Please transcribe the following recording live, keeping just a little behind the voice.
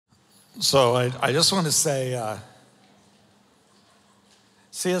So I just want to say,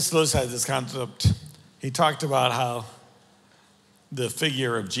 C.S. Lewis had this concept. He talked about how the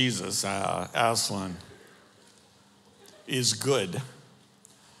figure of Jesus, Aslan, is good,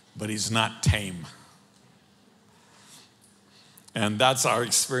 but he's not tame. And that's our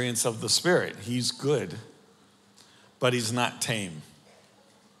experience of the Spirit. He's good, but he's not tame.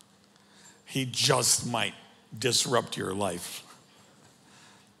 He just might disrupt your life.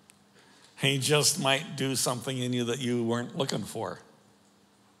 He just might do something in you that you weren't looking for.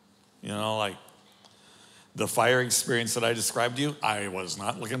 You know, like the fire experience that I described to you, I was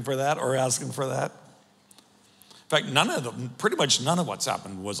not looking for that or asking for that. In fact, pretty much none of what's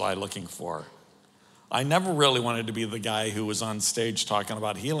happened was I looking for. I never really wanted to be the guy who was on stage talking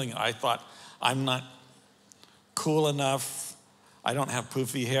about healing. I thought, I'm not cool enough. I don't have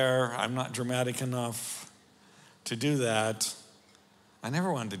poofy hair. I'm not dramatic enough to do that. I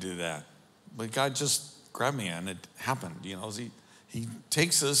never wanted to do that. But God just grabbed me and it happened. You know, he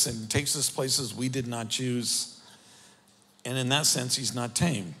takes us and takes us places we did not choose. And in that sense, he's not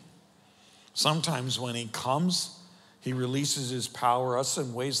tame. Sometimes when he comes, he releases his power us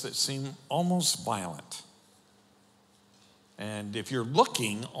in ways that seem almost violent. And if you're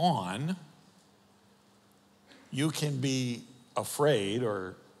looking on, you can be afraid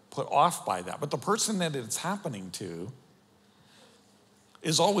or put off by that. But the person that it's happening to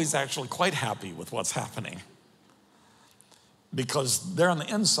is always actually quite happy with what's happening because they're on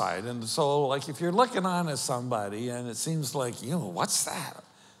the inside. And so, like, if you're looking on at somebody and it seems like, what's that?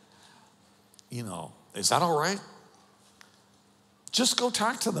 Is that all right? Just go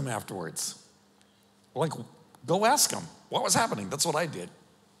talk to them afterwards. Like, go ask them, what was happening? That's what I did.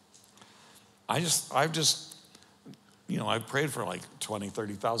 I've prayed for like 20,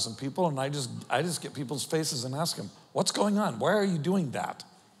 30,000 people, and I just get people's faces and ask them, what's going on? Why are you doing that?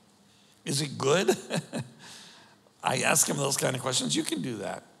 Is it good? I ask them those kind of questions. You can do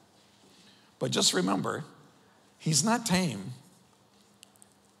that. But just remember, he's not tame.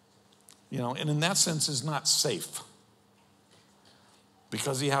 And in that sense is not safe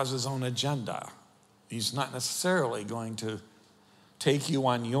because he has his own agenda. He's not necessarily going to take you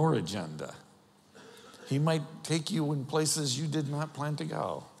on your agenda. He might take you in places you did not plan to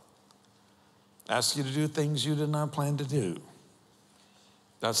go. Ask you to do things you did not plan to do.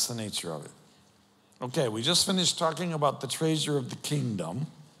 That's the nature of it. Okay, we just finished talking about the treasure of the kingdom.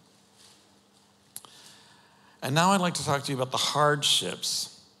 And now I'd like to talk to you about the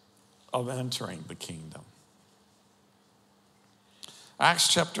hardships of entering the kingdom.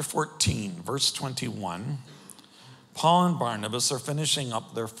 Acts chapter 14, verse 21. Paul and Barnabas are finishing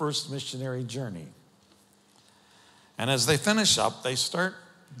up their first missionary journey. And as they finish up, they start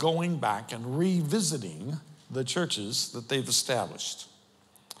going back and revisiting the churches that they've established.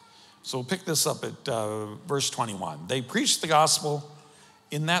 So we'll pick this up at verse 21. They preached the gospel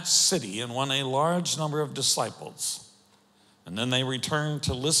in that city and won a large number of disciples. And then they returned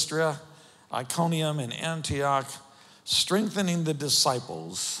to Lystra, Iconium, and Antioch, strengthening the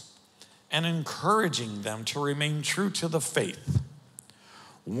disciples and encouraging them to remain true to the faith.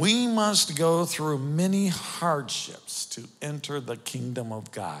 We must go through many hardships to enter the kingdom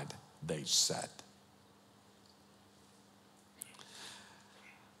of God, they said.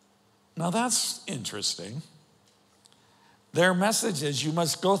 Now that's interesting. Their message is you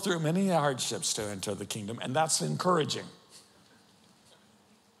must go through many hardships to enter the kingdom, and that's encouraging.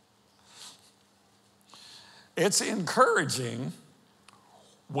 It's encouraging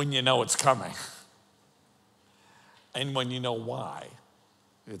when you know it's coming and when you know why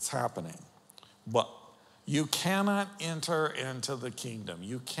it's happening. But you cannot enter into the kingdom.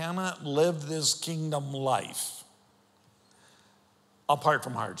 You cannot live this kingdom life apart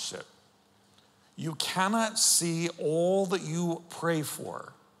from hardship. You cannot see all that you pray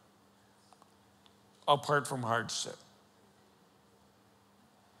for apart from hardship.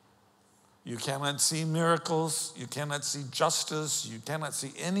 You cannot see miracles. You cannot see justice. You cannot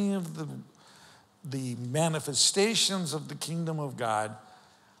see any of the manifestations of the kingdom of God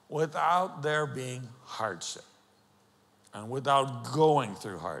without there being hardship and without going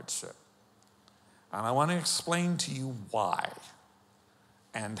through hardship. And I want to explain to you why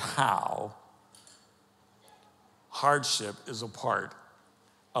and how hardship is a part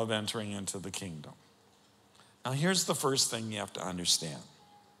of entering into the kingdom. Now, here's the first thing you have to understand.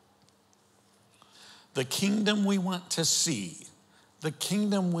 The kingdom we want to see, the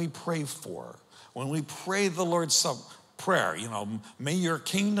kingdom we pray for, when we pray the Lord's Prayer, may your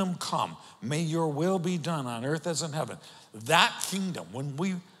kingdom come, may your will be done on earth as in heaven. That kingdom, when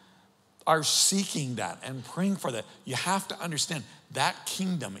we are seeking that and praying for that, you have to understand that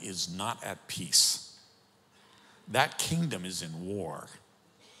kingdom is not at peace. That kingdom is in war.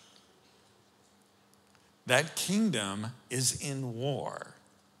 That kingdom is in war.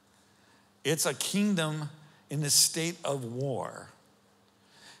 It's a kingdom in a state of war.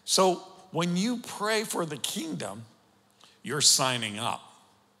 So when you pray for the kingdom, you're signing up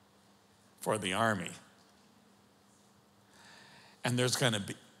for the army. And it's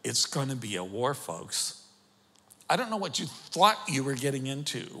going to be a war, folks. I don't know what you thought you were getting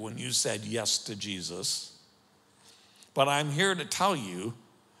into when you said yes to Jesus, but I'm here to tell you,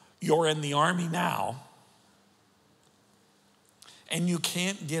 you're in the army now, and you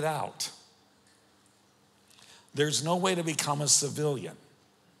can't get out. There's no way to become a civilian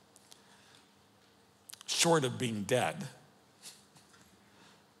short of being dead.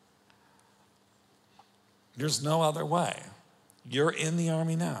 There's no other way. You're in the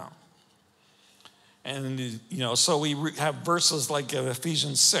army now. And, so we have verses like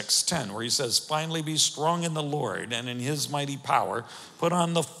Ephesians 6:10, where he says, finally be strong in the Lord and in his mighty power. Put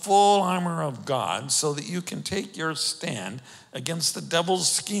on the full armor of God so that you can take your stand against the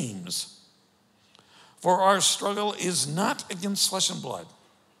devil's schemes. For our struggle is not against flesh and blood.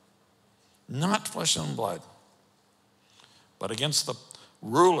 Not flesh and blood. But against the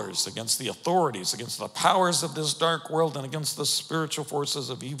rulers, against the authorities, against the powers of this dark world, and against the spiritual forces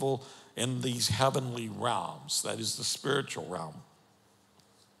of evil in these heavenly realms. That is the spiritual realm.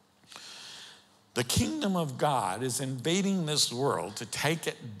 The kingdom of God is invading this world to take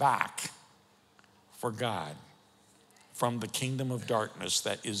it back for God from the kingdom of darkness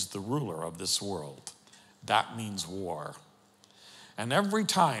that is the ruler of this world. That means war. And every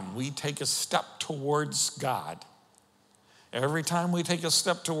time we take a step towards God, every time we take a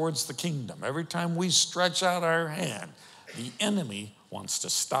step towards the kingdom, every time we stretch out our hand, the enemy wants to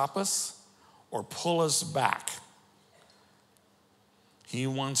stop us or pull us back. He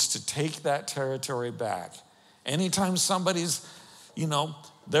wants to take that territory back. Anytime somebody's,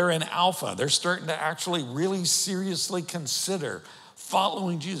 they're in alpha, they're starting to actually really seriously consider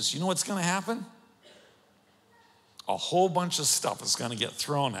following Jesus, you know what's going to happen? A whole bunch of stuff is going to get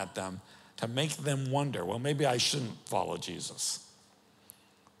thrown at them to make them wonder, well, maybe I shouldn't follow Jesus.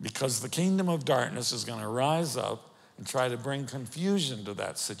 Because the kingdom of darkness is going to rise up and try to bring confusion to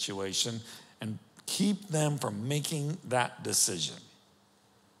that situation and keep them from making that decision.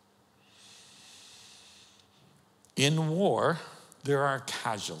 In war, there are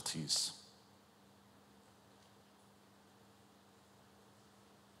casualties.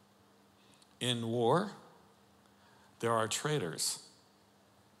 In war, there are traitors.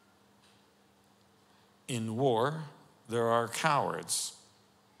 In war, there are cowards,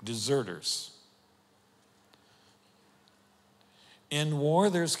 deserters. In war,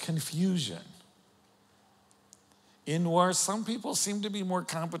 there's confusion. In war, some people seem to be more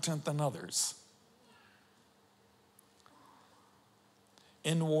competent than others.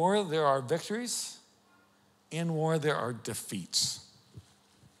 In war, there are victories. In war, there are defeats.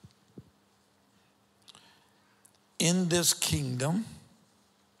 In this kingdom,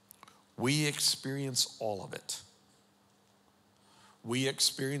 we experience all of it. We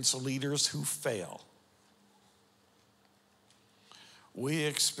experience leaders who fail. We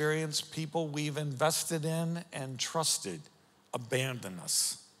experience people we've invested in and trusted abandon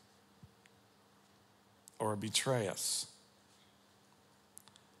us or betray us.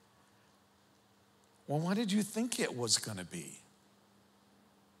 Well, what did you think it was going to be?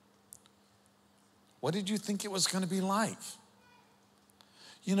 What did you think it was going to be like?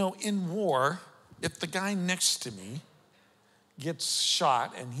 In war, if the guy next to me gets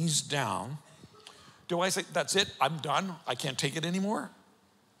shot and he's down, do I say, that's it, I'm done, I can't take it anymore,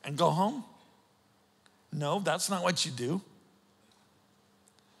 and go home? No, that's not what you do.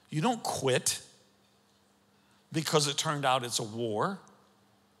 You don't quit because it turned out it's a war.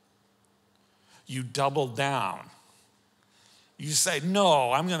 You double down. You say,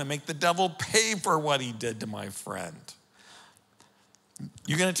 no, I'm going to make the devil pay for what he did to my friend.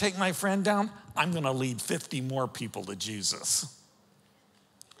 You're going to take my friend down? I'm going to lead 50 more people to Jesus.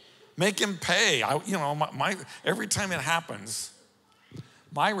 Make him pay. Every time it happens,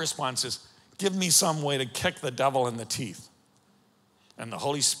 my response is, give me some way to kick the devil in the teeth. And the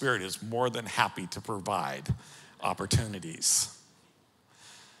Holy Spirit is more than happy to provide opportunities.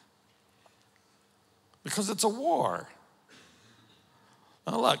 Because it's a war.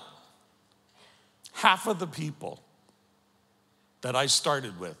 Now look, half of the people that I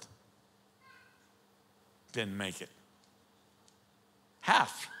started with didn't make it.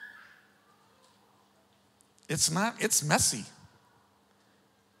 Half. It's messy.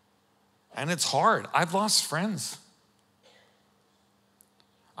 And it's hard. I've lost friends.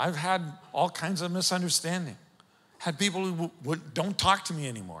 I've had all kinds of misunderstanding. Had people who don't talk to me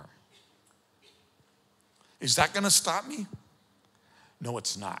anymore. Is that going to stop me? No,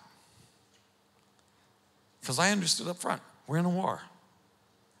 it's not. Because I understood up front, we're in a war.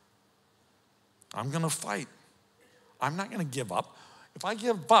 I'm going to fight. I'm not going to give up. If I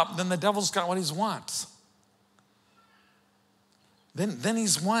give up, then the devil's got what he wants. Then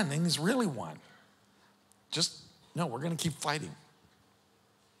he's won, and he's really won. No, we're going to keep fighting.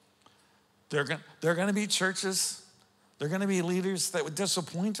 There are going to be churches, there are going to be leaders that would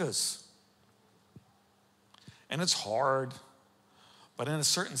disappoint us. And it's hard, but in a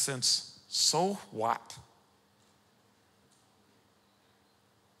certain sense, so what?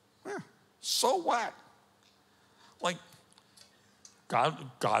 Yeah, so what? Like,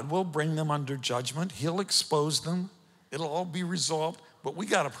 God will bring them under judgment. He'll expose them. It'll all be resolved, but we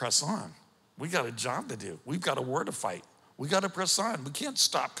got to press on. We got a job to do. We've got a war to fight. We got to press on. We can't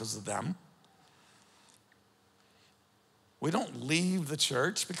stop because of them. We don't leave the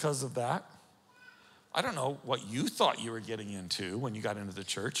church because of that. I don't know what you thought you were getting into when you got into the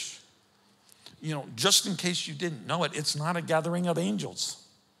church. You know, just in case you didn't know it, it's not a gathering of angels.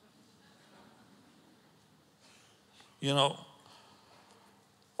 You know,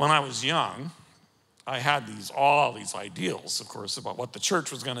 when I was young, I had all these ideals, of course, about what the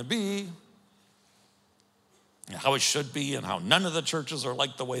church was going to be, and how it should be, and how none of the churches are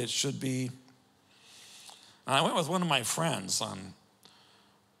like the way it should be. And I went with one of my friends on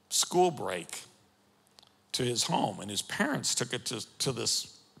school break to his home, and his parents took it to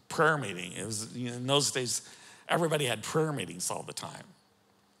this prayer meeting. It was, in those days, everybody had prayer meetings all the time.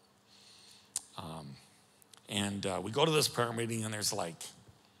 We go to this prayer meeting, and there's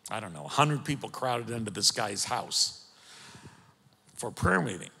 100 people crowded into this guy's house for a prayer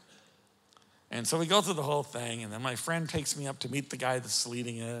meeting. And so we go through the whole thing, and then my friend takes me up to meet the guy that's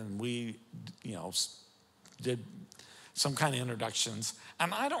leading it, and we, did some kind of introductions.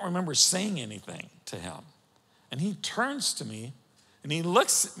 And I don't remember saying anything to him. And he turns to me, and he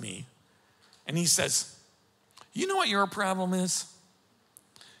looks at me, and he says, "You know what your problem is?"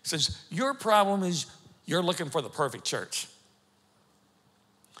 He says, "Your problem is you're looking for the perfect church.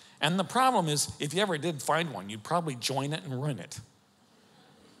 And the problem is, if you ever did find one, you'd probably join it and ruin it."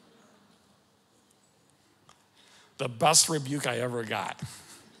 The best rebuke I ever got.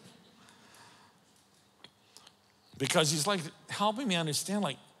 Because he's helping me understand,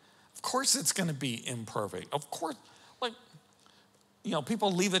 of course it's going to be imperfect. Of course,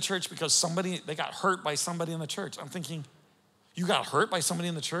 people leave the church because they got hurt by somebody in the church. I'm thinking, you got hurt by somebody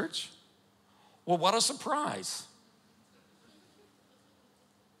in the church? Well, what a surprise.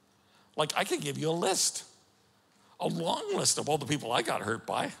 I could give you a list, a long list of all the people I got hurt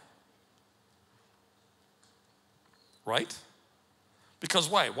by. Right? Because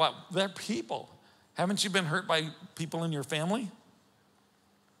why? What? They're people. Haven't you been hurt by people in your family?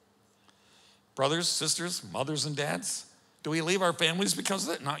 Brothers, sisters, mothers, and dads? Do we leave our families because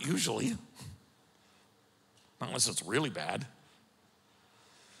of it? Not usually. Not unless it's really bad.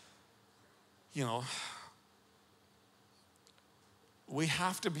 We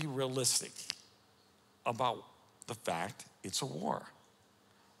have to be realistic about the fact it's a war.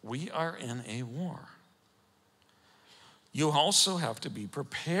 We are in a war. You also have to be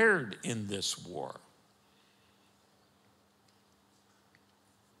prepared in this war.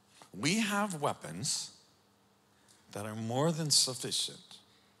 We have weapons that are more than sufficient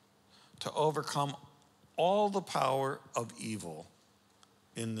to overcome all the power of evil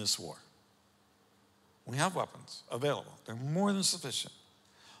in this war. We have weapons available. They're more than sufficient,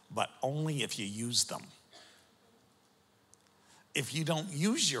 but only if you use them. If you don't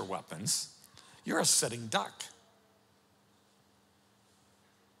use your weapons, you're a sitting duck.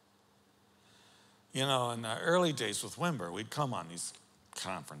 In the early days with Wimber, we'd come on these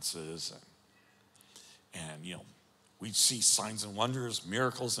conferences and we'd see signs and wonders,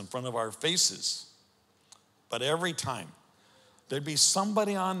 miracles in front of our faces. But every time, there'd be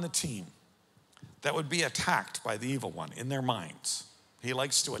somebody on the team that would be attacked by the evil one in their minds. He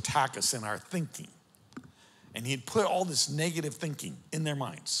likes to attack us in our thinking. And he'd put all this negative thinking in their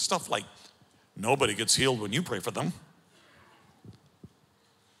minds. Stuff like, nobody gets healed when you pray for them.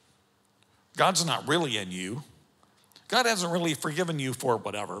 God's not really in you. God hasn't really forgiven you for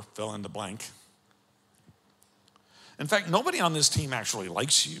whatever, fill in the blank. In fact, nobody on this team actually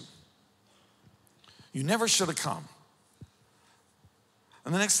likes you. You never should have come.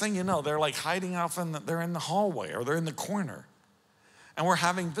 And the next thing you know, they're hiding off they're in the hallway or they're in the corner. And we're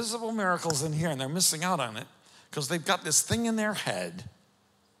having visible miracles in here and they're missing out on it because they've got this thing in their head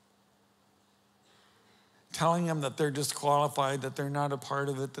telling them that they're disqualified, that they're not a part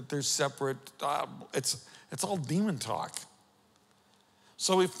of it, that they're separate. It's all demon talk.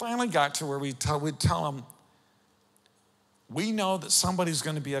 So we finally got to where we'd tell them, we know that somebody's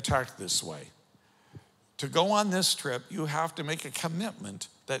going to be attacked this way. To go on this trip, you have to make a commitment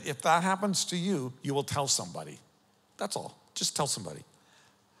that if that happens to you, you will tell somebody. That's all. Just tell somebody.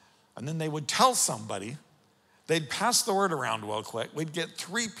 And then they would tell somebody. They'd pass the word around real quick. We'd get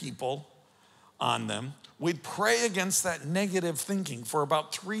 3 people on them. We'd pray against that negative thinking for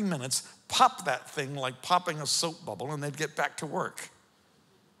about 3 minutes, pop that thing like popping a soap bubble, and they'd get back to work.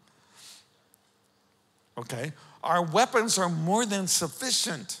 Okay? Our weapons are more than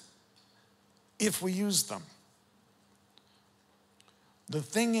sufficient if we use them. The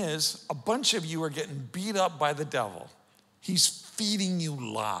thing is, a bunch of you are getting beat up by the devil. He's feeding you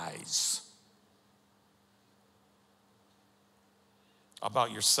lies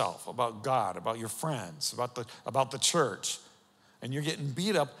about yourself, about God, about your friends, about the church. And you're getting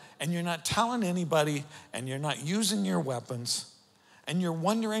beat up, and you're not telling anybody, and you're not using your weapons, and you're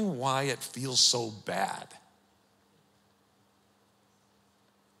wondering why it feels so bad.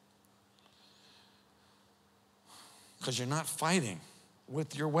 Because you're not fighting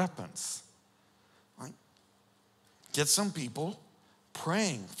with your weapons. Right? Get some people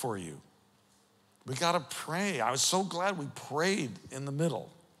praying for you. We got to pray. I was so glad we prayed in the middle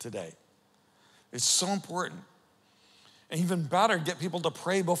today. It's so important. And even better, get people to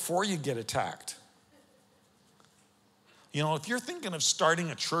pray before you get attacked. You know, if you're thinking of starting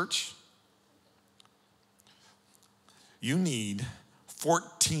a church, you need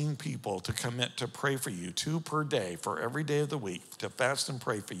 14 people to commit to pray for you, 2 per day for every day of the week, to fast and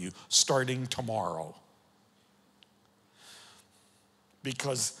pray for you starting tomorrow.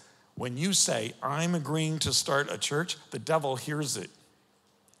 Because when you say, I'm agreeing to start a church, the devil hears it.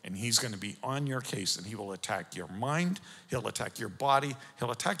 And he's going to be on your case, and he will attack your mind, he'll attack your body,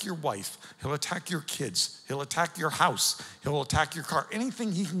 he'll attack your wife, he'll attack your kids, he'll attack your house, he'll attack your car.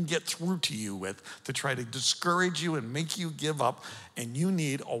 Anything he can get through to you with to try to discourage you and make you give up, and you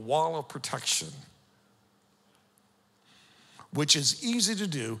need a wall of protection, which is easy to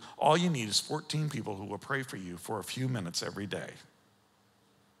do. All you need is 14 people who will pray for you for a few minutes every day.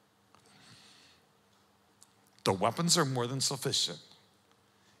 The weapons are more than sufficient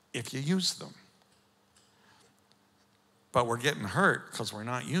if you use them. But we're getting hurt because we're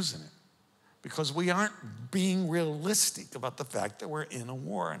not using it. Because we aren't being realistic about the fact that we're in a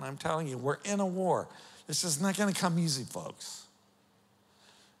war. And I'm telling you, we're in a war. This is not going to come easy, folks.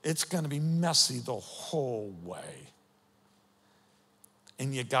 It's going to be messy the whole way.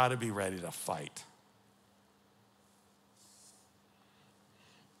 And you got to be ready to fight.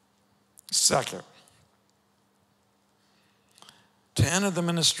 Second, to enter the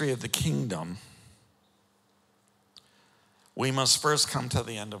ministry of the kingdom, we must first come to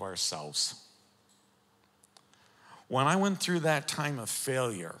the end of ourselves. When I went through that time of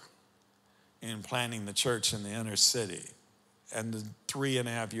failure in planning the church in the inner city and the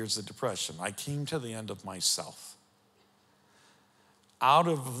 3.5 years of depression, I came to the end of myself. Out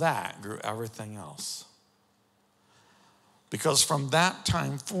of that grew everything else. Because from that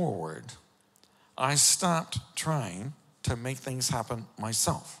time forward, I stopped trying to make things happen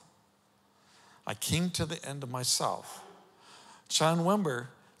myself. I came to the end of myself. John Wimber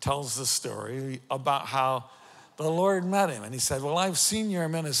tells the story about how the Lord met him, and he said, well, I've seen your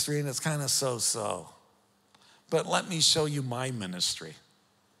ministry, and it's kind of so-so, but let me show you my ministry.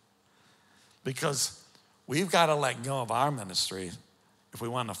 Because we've got to let go of our ministry if we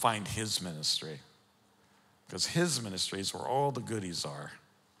want to find his ministry. Because his ministry is where all the goodies are,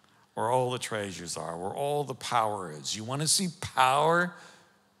 where all the treasures are, where all the power is. You want to see power?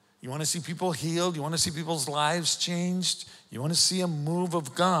 You want to see people healed? You want to see people's lives changed? You want to see a move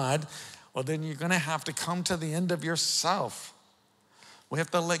of God? Well, then you're going to have to come to the end of yourself. We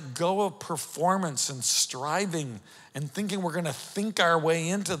have to let go of performance and striving and thinking we're going to think our way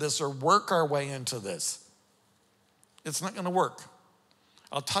into this or work our way into this. It's not going to work.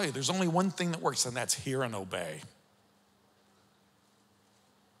 I'll tell you, there's only one thing that works, and that's hear and obey.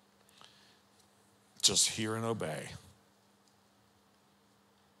 Just hear and obey.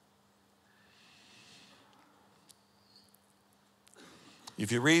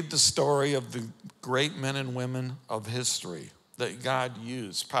 If you read the story of the great men and women of history that God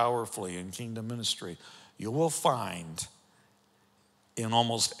used powerfully in kingdom ministry, you will find in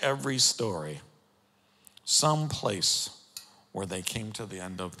almost every story some place where they came to the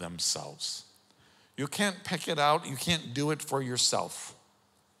end of themselves. You can't pick it out. You can't do it for yourself.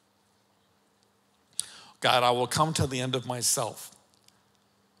 God, I will come to the end of myself.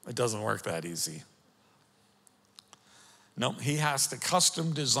 It doesn't work that easy. No, he has to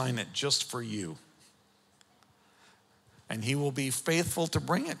custom design it just for you. And he will be faithful to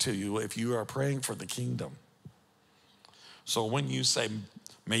bring it to you if you are praying for the kingdom. So when you say,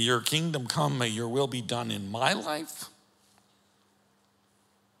 may your kingdom come, may your will be done in my life,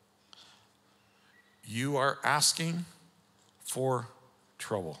 you are asking for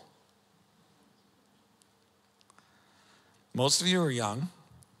trouble. Most of you are young.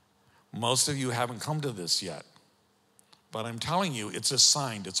 Most of you haven't come to this yet. But I'm telling you, it's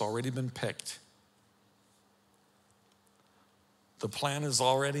assigned. It's already been picked. The plan is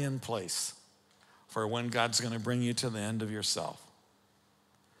already in place for when God's going to bring you to the end of yourself.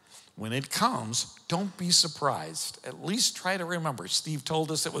 When it comes, don't be surprised. At least try to remember. Steve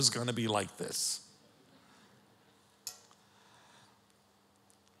told us it was going to be like this.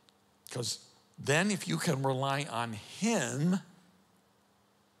 Because then if you can rely on him,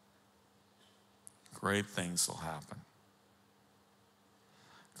 great things will happen.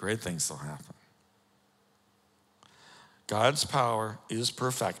 Great things will happen. God's power is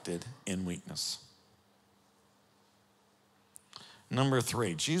perfected in weakness. Number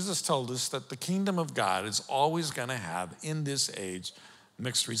 3, Jesus told us that the kingdom of God is always going to have, in this age,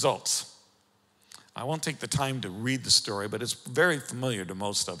 mixed results. I won't take the time to read the story, but it's very familiar to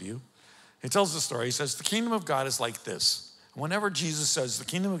most of you. He tells the story. He says, the kingdom of God is like this. Whenever Jesus says the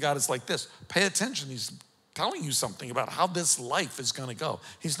kingdom of God is like this, pay attention. He's telling you something about how this life is going to go.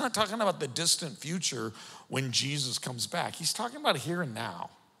 He's not talking about the distant future when Jesus comes back. He's talking about here and now.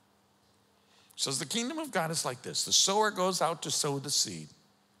 He says the kingdom of God is like this. The sower goes out to sow the seed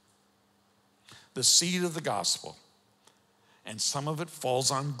of the gospel. And some of it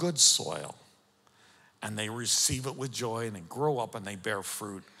falls on good soil. And they receive it with joy and they grow up and they bear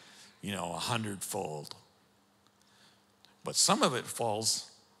fruit, 100-fold. But some of it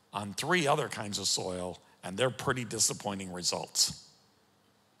falls on 3 other kinds of soil, and they're pretty disappointing results.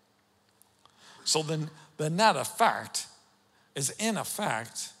 So then the net effect is, in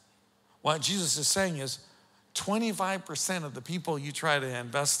effect, what Jesus is saying is 25% of the people you try to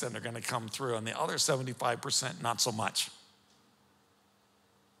invest in are going to come through, and the other 75% not so much.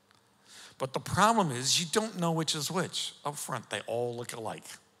 But the problem is you don't know which is which. Up front, they all look alike.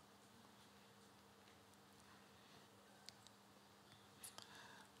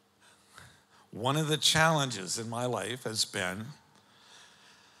 One of the challenges in my life has been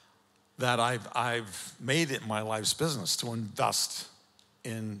that I've made it my life's business to invest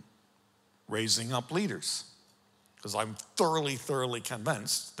in raising up leaders. Because I'm thoroughly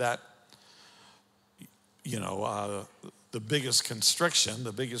convinced that, the biggest constriction,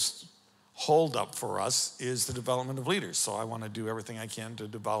 the biggest holdup for us is the development of leaders. So I want to do everything I can to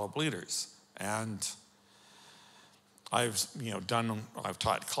develop leaders. And I've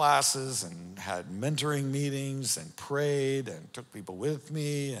taught classes and had mentoring meetings and prayed and took people with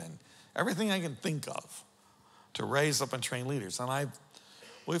me and everything I can think of to raise up and train leaders. And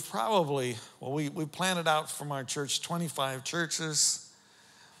we've planted out from our church 25 churches.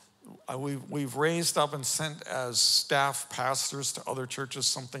 We've raised up and sent as staff pastors to other churches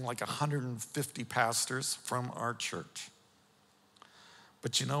something like 150 pastors from our church.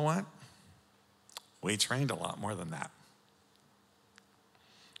 But you know what? We trained a lot more than that.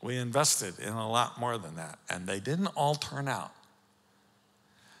 We invested in a lot more than that, and they didn't all turn out.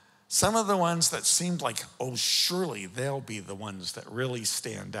 Some of the ones that seemed like, oh, surely they'll be the ones that really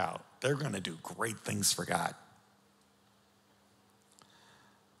stand out. They're going to do great things for God.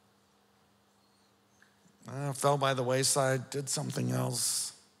 Fell by the wayside, did something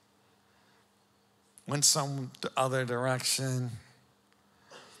else, went some other direction.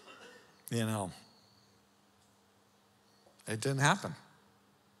 It didn't happen.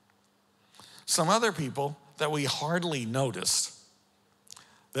 Some other people that we hardly noticed.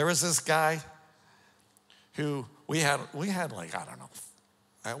 There was this guy who we had like, I don't know,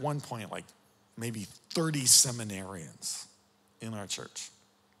 at one point like maybe 30 seminarians in our church.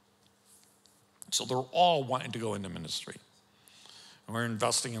 So they're all wanting to go into ministry. And we're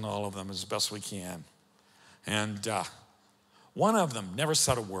investing in all of them as best we can. And one of them never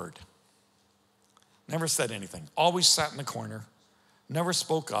said a word. Never said anything. Always sat in the corner. Never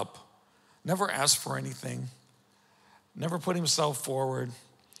spoke up. Never asked for anything. Never put himself forward.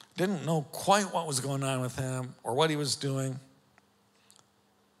 Didn't know quite what was going on with him or what he was doing.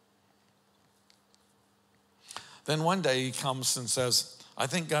 Then one day he comes and says, I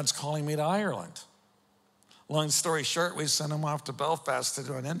think God's calling me to Ireland. Long story short, we sent him off to Belfast to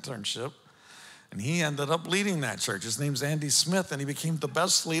do an internship, and he ended up leading that church. His name's Andy Smith, and he became the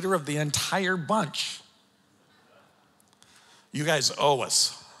best leader of the entire bunch. You guys owe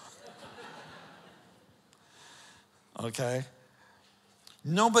us. okay?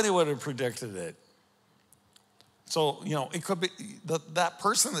 Nobody would have predicted it. So, it could be that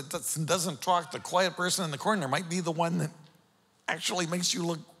person that doesn't talk, the quiet person in the corner, might be the one that actually makes you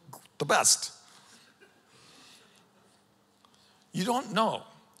look the best. You don't know.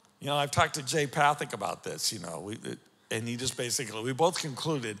 I've talked to Jay Pathak about this, and he just basically, we both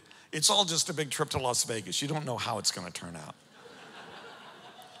concluded, it's all just a big trip to Las Vegas. You don't know how it's going to turn out.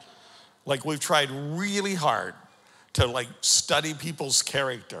 Like, we've tried really hard to study people's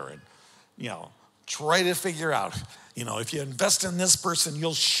character and, try to figure out, if you invest in this person,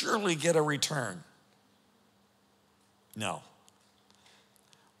 you'll surely get a return. No.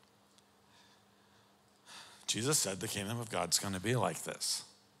 Jesus said the kingdom of God's going to be like this.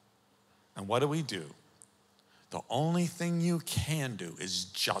 And what do? The only thing you can do is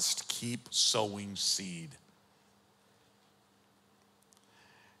just keep sowing seed.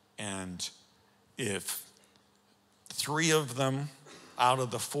 And if 3 of them out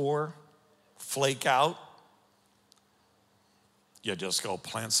of the 4 flake out, you just go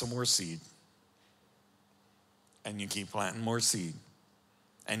plant some more seed. And you keep planting more seed.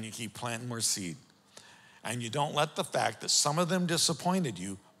 And you keep planting more seed. And you don't let the fact that some of them disappointed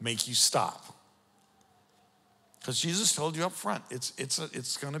you make you stop. Because Jesus told you up front,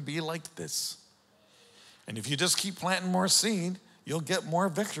 it's going to be like this. And if you just keep planting more seed, you'll get more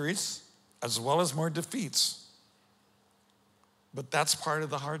victories as well as more defeats. But that's part of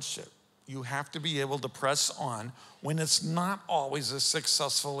the hardship. You have to be able to press on when it's not always as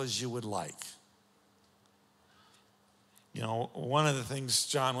successful as you would like. One of the things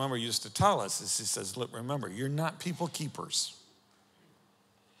John Wimber used to tell us is he says, look, remember, you're not people keepers.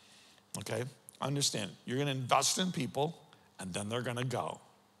 Okay? Understand, you're going to invest in people, and then they're going to go.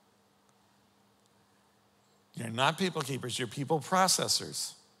 You're not people keepers, you're people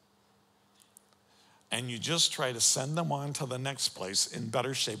processors. And you just try to send them on to the next place in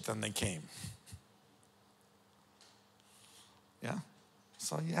better shape than they came. Yeah?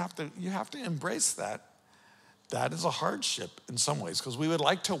 So you have to embrace that. That is a hardship in some ways, because we would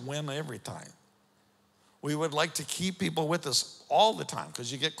like to win every time. We would like to keep people with us all the time,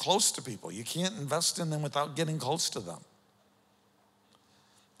 because you get close to people. You can't invest in them without getting close to them.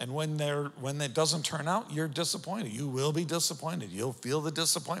 And when it doesn't turn out, you're disappointed. You will be disappointed. You'll feel the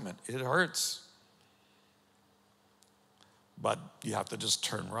disappointment. It hurts. But you have to just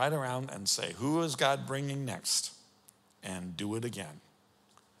turn right around and say, who is God bringing next? And do it again.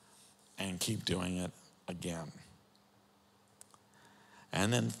 And keep doing it again.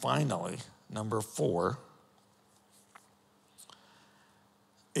 And then finally, number 4,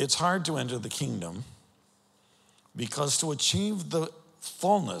 it's hard to enter the kingdom because to achieve the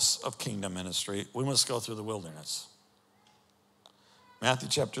fullness of kingdom ministry, we must go through the wilderness. Matthew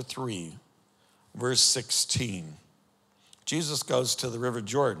chapter 3, verse 16. Jesus goes to the river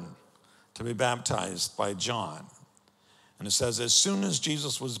Jordan to be baptized by John. And it says, as soon as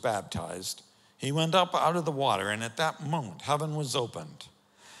Jesus was baptized, he went up out of the water, and at that moment, heaven was opened.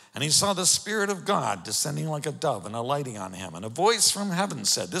 And he saw the Spirit of God descending like a dove and alighting on him. And a voice from heaven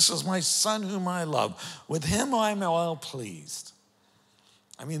said, this is my Son whom I love. With him I am well pleased.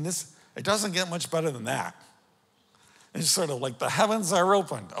 I mean, it doesn't get much better than that. It's sort of like the heavens are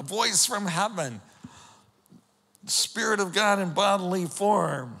opened. A voice from heaven. The Spirit of God in bodily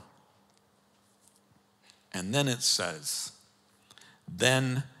form. And then it says,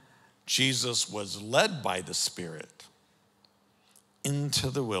 then Jesus was led by the Spirit into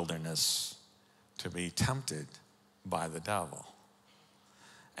the wilderness to be tempted by the devil.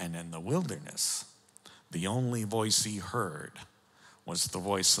 And in the wilderness, the only voice he heard was the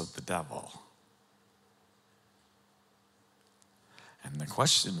voice of the devil. And the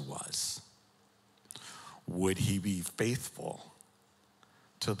question was, would he be faithful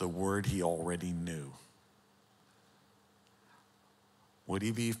to the word he already knew? Would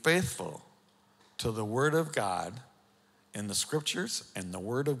he be faithful to the word of God in the scriptures and the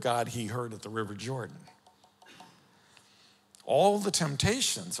word of God he heard at the River Jordan? All the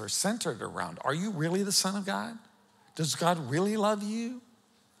temptations are centered around, are you really the Son of God? Does God really love you?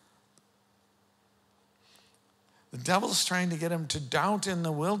 The devil's trying to get him to doubt in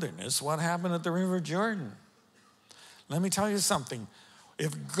the wilderness what happened at the River Jordan. Let me tell you something.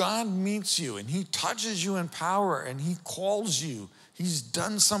 If God meets you and he touches you in power and he calls you, he's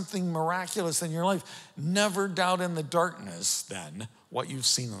done something miraculous in your life, never doubt in the darkness then what you've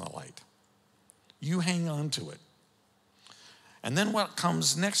seen in the light. You hang on to it. And then what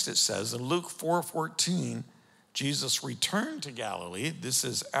comes next, it says in Luke 4:14, Jesus returned to Galilee. This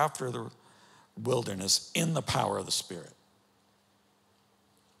is after the wilderness in the power of the Spirit.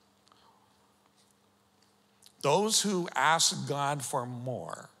 Those who ask God for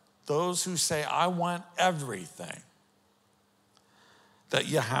more, those who say, I want everything that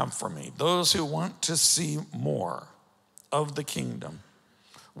you have for me, those who want to see more of the kingdom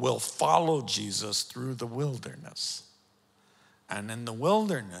will follow Jesus through the wilderness. And in the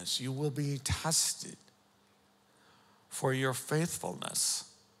wilderness, you will be tested for your faithfulness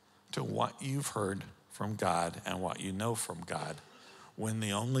to what you've heard from God and what you know from God, when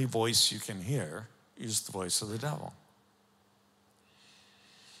the only voice you can hear is the voice of the devil.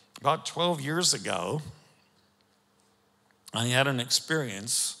 About 12 years ago, I had an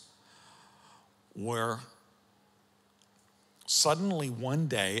experience where suddenly one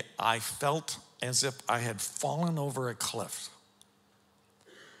day I felt as if I had fallen over a cliff.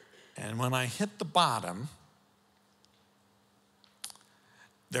 And when I hit the bottom,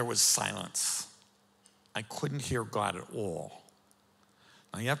 there was silence. I couldn't hear God at all.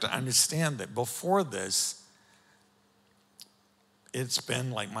 Now you have to understand that before this, it's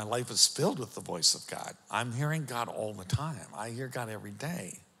been like my life is filled with the voice of God. I'm hearing God all the time. I hear God every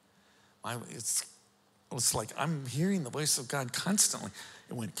day. It's like I'm hearing the voice of God constantly.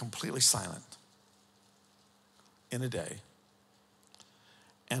 It went completely silent in a day.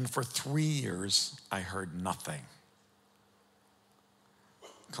 And for 3 years, I heard nothing.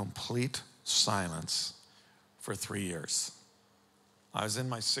 Complete silence for 3 years. I was in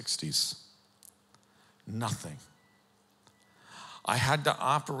my 60s. Nothing. I had to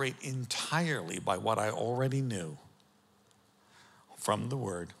operate entirely by what I already knew from the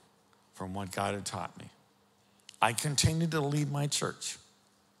Word, from what God had taught me. I continued to lead my church.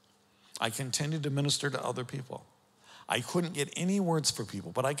 I continued to minister to other people. I couldn't get any words for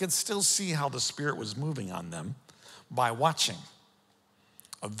people, but I could still see how the Spirit was moving on them by watching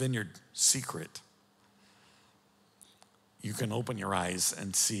a Vineyard secret. You can open your eyes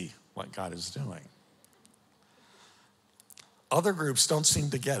and see what God is doing. Other groups don't seem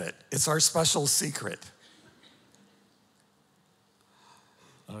to get it. It's our special secret.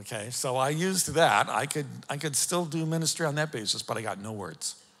 Okay, so I used that. I could still do ministry on that basis, but I got no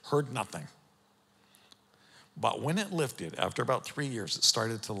words, heard nothing. But when it lifted, after about 3 years, it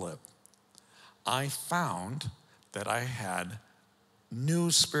started to lift. I found that I had new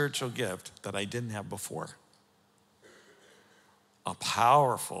spiritual gift that I didn't have before. A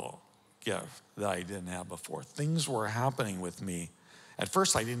powerful gift that I didn't have before. Things were happening with me. At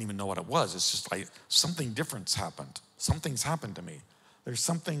first, I didn't even know what it was. It's just like something different's happened. Something's happened to me. There's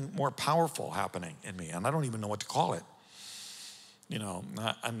something more powerful happening in me, and I don't even know what to call it. You know,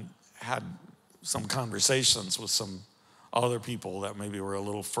 I had some conversations with some other people that maybe were a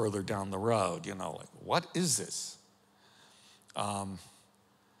little further down the road, you know, like, what is this? All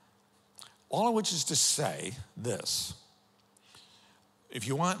of which is to say this. If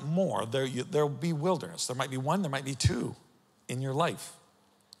you want more, there'll be wilderness. There might be one, there might be two in your life.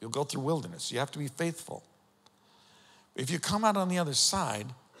 You'll go through wilderness. You have to be faithful. If you come out on the other side,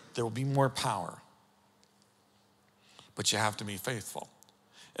 there will be more power. But you have to be faithful.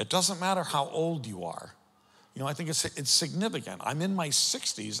 It doesn't matter how old you are. You know, I think it's significant. I'm in my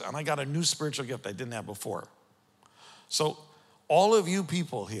 60s, and I got a new spiritual gift I didn't have before. So all of you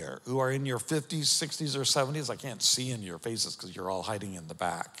people here who are in your 50s, 60s, or 70s, I can't see in your faces because you're all hiding in the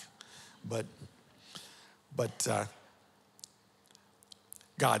back. But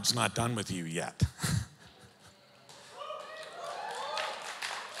God's not done with you yet.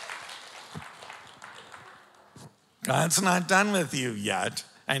 God's not done with you yet,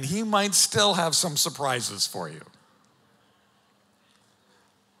 and he might still have some surprises for you.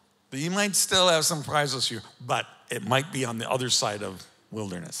 He might still have some prizes for you, but it might be on the other side of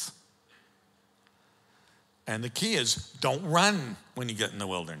wilderness. And the key is, don't run when you get in the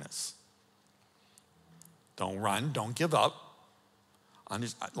wilderness. Don't run, don't give up. I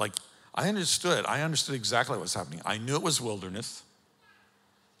understood exactly what was happening. I knew it was wilderness.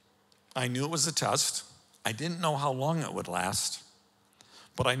 I knew it was a test. I didn't know how long it would last,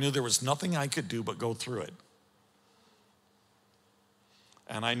 but I knew there was nothing I could do but go through it.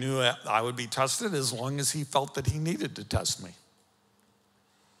 And I knew I would be tested as long as he felt that he needed to test me.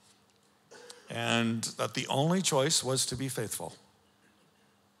 And that the only choice was to be faithful.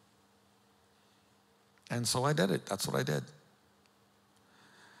 And so I did it. That's what I did.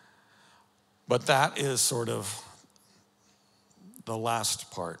 But that is sort of the last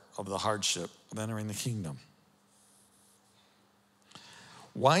part of the hardship of entering the kingdom.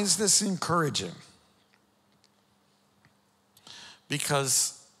 Why is this encouraging?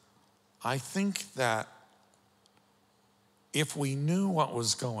 Because I think that if we knew what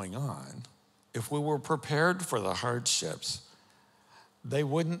was going on, if we were prepared for the hardships, they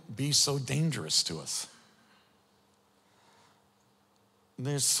wouldn't be so dangerous to us.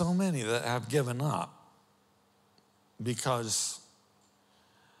 there's so many that have given up because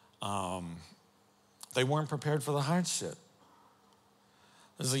they weren't prepared for the hardship.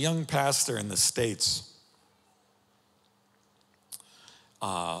 There's a young pastor in the States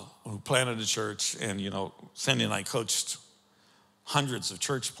who planted a church, and Cindy and I coached hundreds of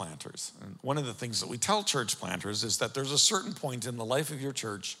church planters. And one of the things that we tell church planters is that there's a certain point in the life of your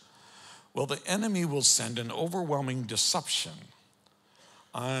church where the enemy will send an overwhelming deception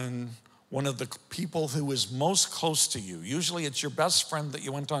on one of the people who is most close to you. Usually it's your best friend that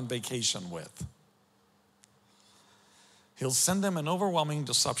you went on vacation with. He'll send them an overwhelming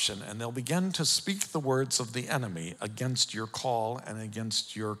deception, and they'll begin to speak the words of the enemy against your call and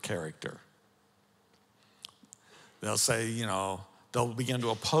against your character. They'll say, they'll begin to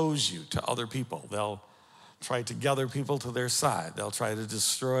oppose you to other people. They'll try to gather people to their side. They'll try to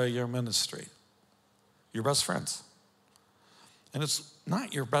destroy your ministry, your best friends. And it's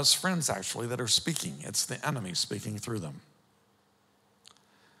not your best friends, actually, that are speaking. It's the enemy speaking through them.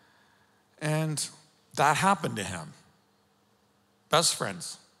 And that happened to him. Best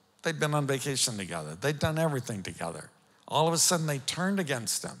friends. They'd been on vacation together. They'd done everything together. All of a sudden, they turned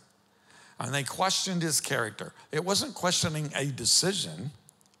against him. And they questioned his character. It wasn't questioning a decision.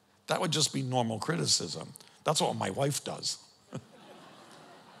 That would just be normal criticism. That's what my wife does.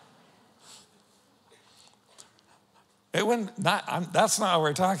 That's not what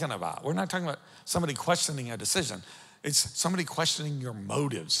we're talking about. We're not talking about somebody questioning a decision. It's somebody questioning your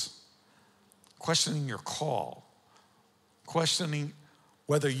motives, questioning your call, questioning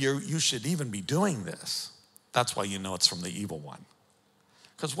whether you should even be doing this. That's why you know it's from the evil one.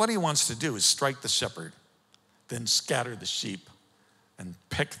 Because what he wants to do is strike the shepherd, then scatter the sheep and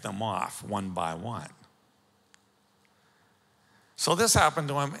pick them off one by one. So this happened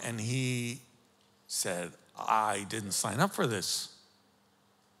to him, and he said, I didn't sign up for this.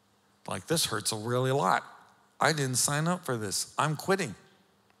 Like, this hurts a really lot. I didn't sign up for this. I'm quitting.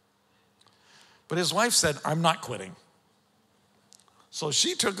 But his wife said, I'm not quitting. So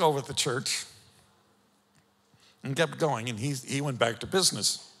she took over the church and kept going, and he went back to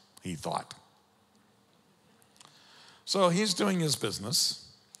business, he thought. So he's doing his business,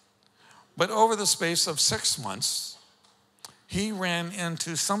 but over the space of 6 months, he ran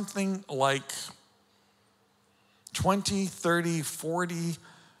into something like 20, 30, 40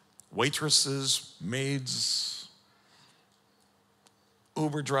 waitresses, maids,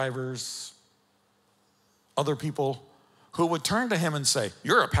 Uber drivers, other people who would turn to him and say,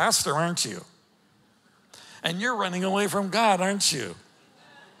 you're a pastor, aren't you? And you're running away from God, aren't you?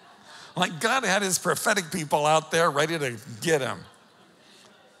 Like God had his prophetic people out there ready to get him.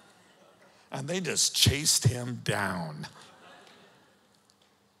 And they just chased him down.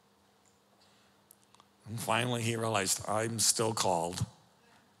 And finally he realized, I'm still called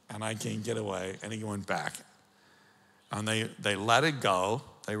and I can't get away. And he went back. And they let it go.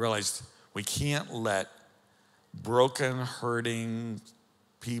 They realized we can't let broken, hurting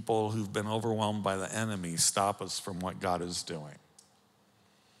people who've been overwhelmed by the enemy stop us from what God is doing.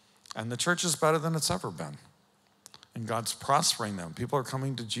 And the church is better than it's ever been. And God's prospering them. People are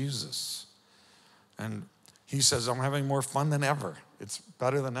coming to Jesus. And he says, I'm having more fun than ever. It's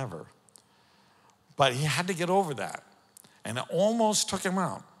better than ever. But he had to get over that. And it almost took him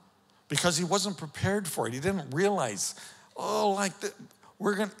out because he wasn't prepared for it. He didn't realize,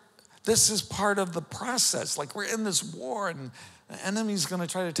 this is part of the process. Like we're in this war and the enemy's gonna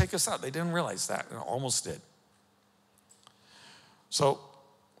try to take us out. They didn't realize that, and it almost did. So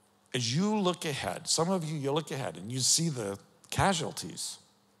as you look ahead, some of you look ahead and you see the casualties.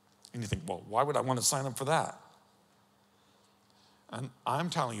 And you think, well, why would I want to sign up for that? And I'm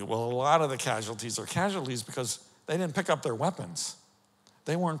telling you, well, a lot of the casualties are casualties because they didn't pick up their weapons.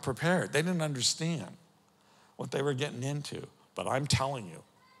 They weren't prepared. They didn't understand what they were getting into. But I'm telling you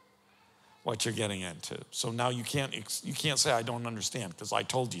what you're getting into. So now you can't say I don't understand because I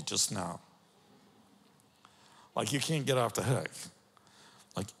told you just now. Like you can't get off the hook.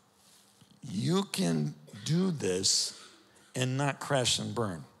 Like you can do this and not crash and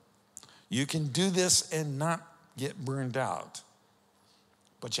burn. You can do this and not get burned out.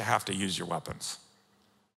 But you have to use your weapons.